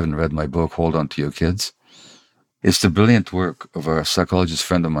recommend, if you haven't read my book, Hold On to Your Kids. It's the brilliant work of a psychologist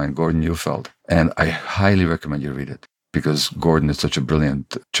friend of mine, Gordon Neufeld. And I highly recommend you read it because Gordon is such a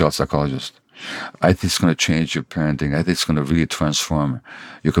brilliant child psychologist. I think it's going to change your parenting. I think it's going to really transform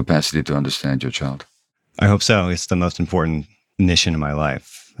your capacity to understand your child. I hope so. It's the most important mission in my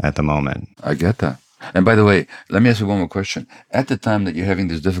life at the moment. I get that. And by the way, let me ask you one more question. At the time that you're having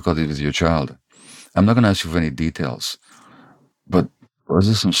this difficulty with your child, I'm not going to ask you for any details, but was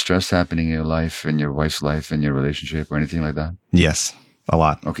there some stress happening in your life, in your wife's life, in your relationship, or anything like that? Yes, a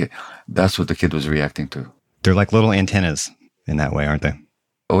lot. Okay, that's what the kid was reacting to. They're like little antennas in that way, aren't they?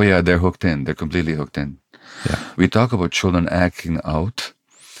 Oh yeah, they're hooked in. They're completely hooked in. Yeah. We talk about children acting out.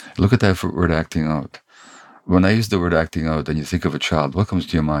 Look at that word acting out. When I use the word acting out and you think of a child, what comes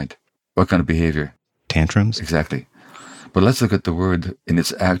to your mind? What kind of behavior? Tantrums? Exactly. But let's look at the word in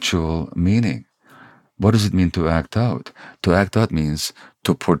its actual meaning. What does it mean to act out? To act out means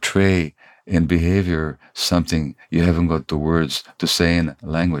to portray in behavior something you haven't got the words to say in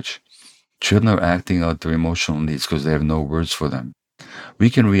language. Children are acting out their emotional needs because they have no words for them. We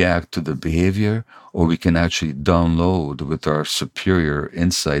can react to the behavior, or we can actually download with our superior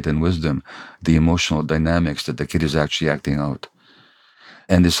insight and wisdom the emotional dynamics that the kid is actually acting out.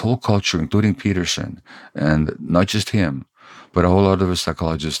 And this whole culture, including Peterson, and not just him, but a whole lot of us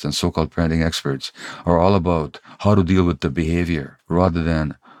psychologists and so-called parenting experts are all about how to deal with the behavior rather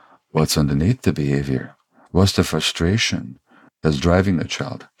than what's underneath the behavior. What's the frustration that's driving the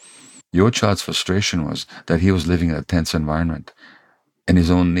child? Your child's frustration was that he was living in a tense environment and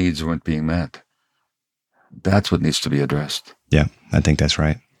his own needs weren't being met. That's what needs to be addressed. Yeah, I think that's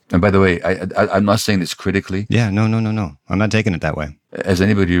right. And by the way, I'm not saying this critically. Yeah, no. I'm not taking it that way. As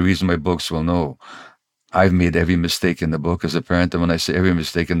anybody who reads my books will know, I've made every mistake in the book as a parent. And when I say every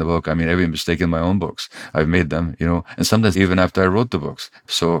mistake in the book, I mean every mistake in my own books. I've made them, and sometimes even after I wrote the books.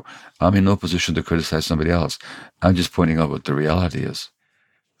 So I'm in no position to criticize somebody else. I'm just pointing out what the reality is.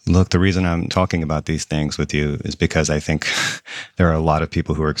 Look, the reason I'm talking about these things with you is because I think there are a lot of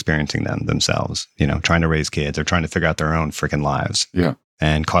people who are experiencing them themselves, trying to raise kids or trying to figure out their own freaking lives. Yeah.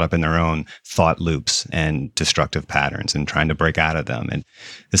 And caught up in their own thought loops and destructive patterns and trying to break out of them. And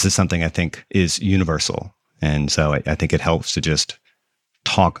this is something I think is universal. And so I think it helps to just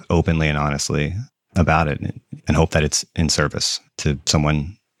talk openly and honestly about it and hope that it's in service to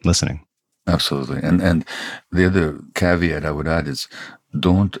someone listening. Absolutely. And the other caveat I would add is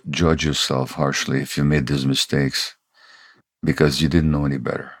don't judge yourself harshly if you made these mistakes because you didn't know any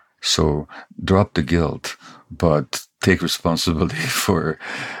better. So drop the guilt, but take responsibility for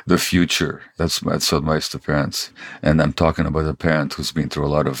the future. That's advice to parents. And I'm talking about a parent who's been through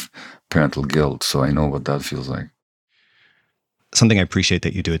a lot of parental guilt, so I know what that feels like. Something I appreciate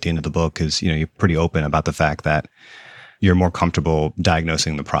that you do at the end of the book is, you're pretty open about the fact that you're more comfortable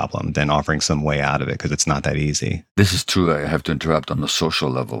diagnosing the problem than offering some way out of it because it's not that easy. This is true. I have to interrupt on the social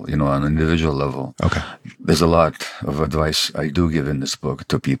level, on an individual level. Okay. There's a lot of advice I do give in this book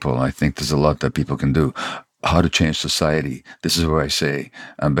to people. I think there's a lot that people can do. How to change society. This is where I say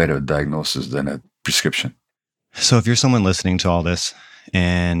I'm better at diagnosis than at prescription. So if you're someone listening to all this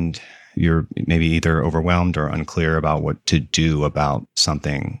and you're maybe either overwhelmed or unclear about what to do about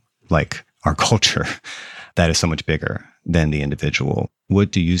something like our culture that is so much bigger than the individual,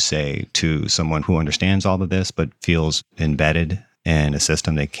 what do you say to someone who understands all of this but feels embedded in a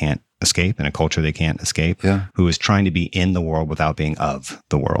system they can't escape, in a culture they can't escape, who is trying to be in the world without being of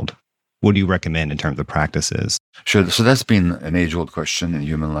the world? What do you recommend in terms of practices? Sure. So that's been an age-old question in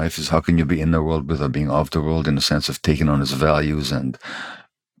human life is how can you be in the world without being of the world in the sense of taking on its values and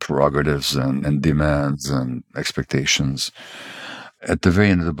prerogatives and demands and expectations. At the very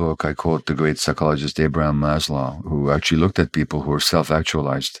end of the book, I quote the great psychologist Abraham Maslow, who actually looked at people who were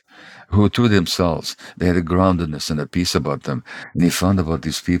self-actualized, who to themselves, they had a groundedness and a peace about them. And he found about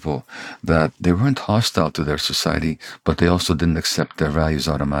these people that they weren't hostile to their society, but they also didn't accept their values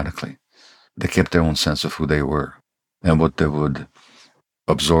automatically. They kept their own sense of who they were and what they would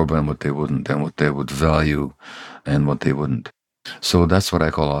absorb and what they wouldn't, and what they would value and what they wouldn't. So that's what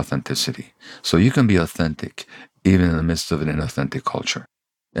I call authenticity. So you can be authentic even in the midst of an inauthentic culture.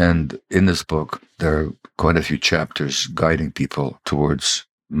 And in this book, there are quite a few chapters guiding people towards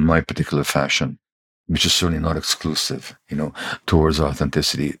my particular fashion, which is certainly not exclusive, towards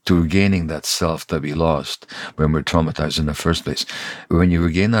authenticity, to regaining that self that we lost when we're traumatized in the first place. When you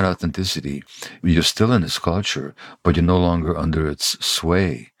regain that authenticity, you're still in this culture, but you're no longer under its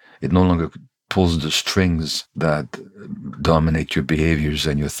sway. It no longer pulls the strings that dominate your behaviors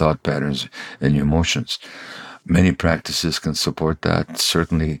and your thought patterns and your emotions. Many practices can support that.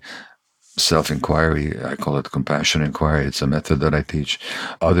 Certainly, self-inquiry, I call it compassion inquiry. It's a method that I teach.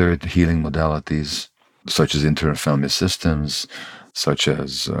 Other healing modalities, such as internal family systems, such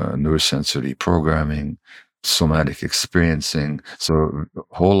as neurosensory programming, somatic experiencing. So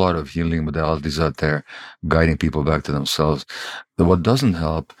a whole lot of healing modalities out there guiding people back to themselves. But what doesn't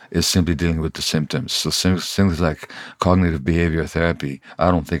help is simply dealing with the symptoms. So things like cognitive behavior therapy, I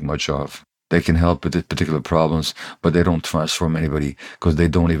don't think much of. They can help with particular problems, but they don't transform anybody because they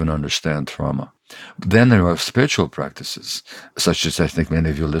don't even understand trauma. Then there are spiritual practices, such as I think many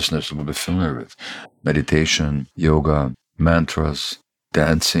of your listeners will be familiar with. Meditation, yoga, mantras,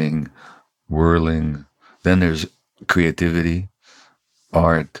 dancing, whirling. Then there's creativity,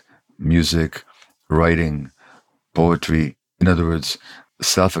 art, music, writing, poetry. In other words,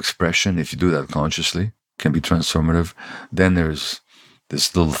 self-expression, if you do that consciously, can be transformative. Then there's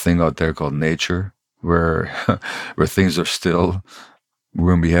this little thing out there called nature, where things are still,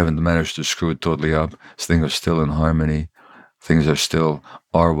 when we haven't managed to screw it totally up, things are still in harmony. Things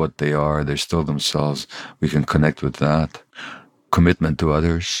are what they are. They're still themselves. We can connect with that. Commitment to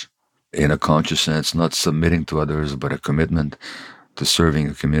others in a conscious sense, not submitting to others, but a commitment to serving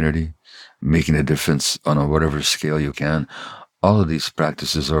a community, making a difference on whatever scale you can. All of these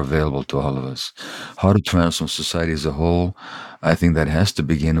practices are available to all of us. How to transform society as a whole, I think that has to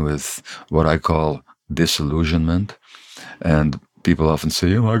begin with what I call disillusionment. And people often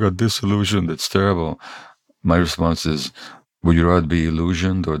say, I got disillusioned, it's terrible. My response is, would you rather be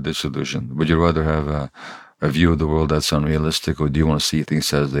illusioned or disillusioned? Would you rather have a view of the world that's unrealistic, or do you want to see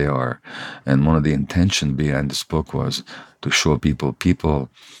things as they are? And one of the intentions behind this book was to show people,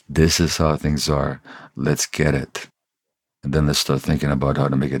 this is how things are. Let's get it. And then let's start thinking about how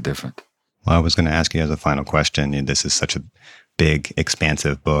to make it different. Well, I was going to ask you as a final question, this is such a big,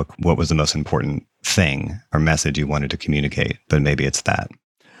 expansive book. What was the most important thing or message you wanted to communicate? But maybe it's that.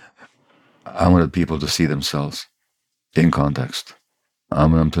 I wanted people to see themselves in context. I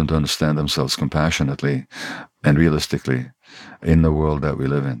want them to understand themselves compassionately and realistically in the world that we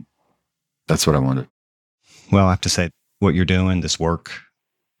live in. That's what I wanted. Well, I have to say, what you're doing, this work,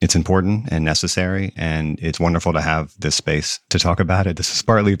 it's important and necessary, and it's wonderful to have this space to talk about it. This is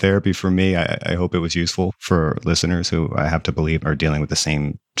partly therapy for me. I hope it was useful for listeners who I have to believe are dealing with the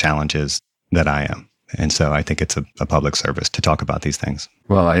same challenges that I am. And so I think it's a public service to talk about these things.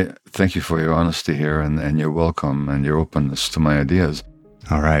 Well, I thank you for your honesty here and your welcome and your openness to my ideas.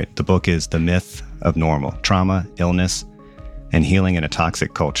 All right. The book is The Myth of Normal: Trauma, Illness, and Healing in a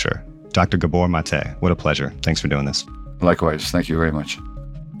Toxic Culture. Dr. Gabor Mate, what a pleasure. Thanks for doing this. Likewise. Thank you very much.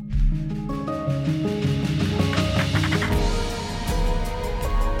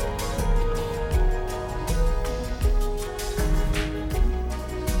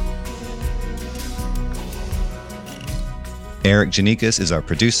 Eric Janikis is our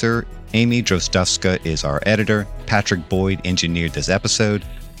producer. Amy Drozdowska is our editor. Patrick Boyd engineered this episode.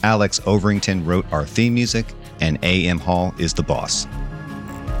 Alex Overington wrote our theme music. And A.M. Hall is the boss.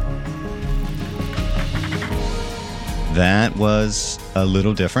 That was a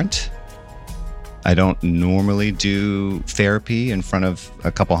little different. I don't normally do therapy in front of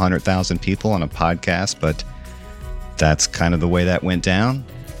a couple 100,000 people on a podcast, but that's kind of the way that went down.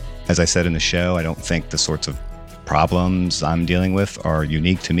 As I said in the show, I don't think the sorts of problems I'm dealing with are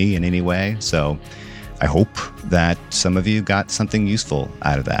unique to me in any way. So I hope that some of you got something useful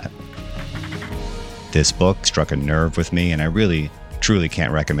out of that. This book struck a nerve with me, and I really, truly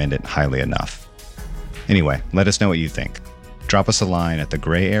can't recommend it highly enough. Anyway, let us know what you think. Drop us a line at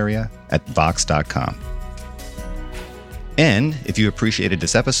thegrayarea@vox.com. And if you appreciated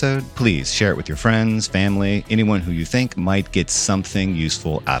this episode, please share it with your friends, family, anyone who you think might get something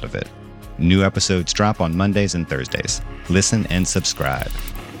useful out of it. New episodes drop on Mondays and Thursdays. Listen and subscribe.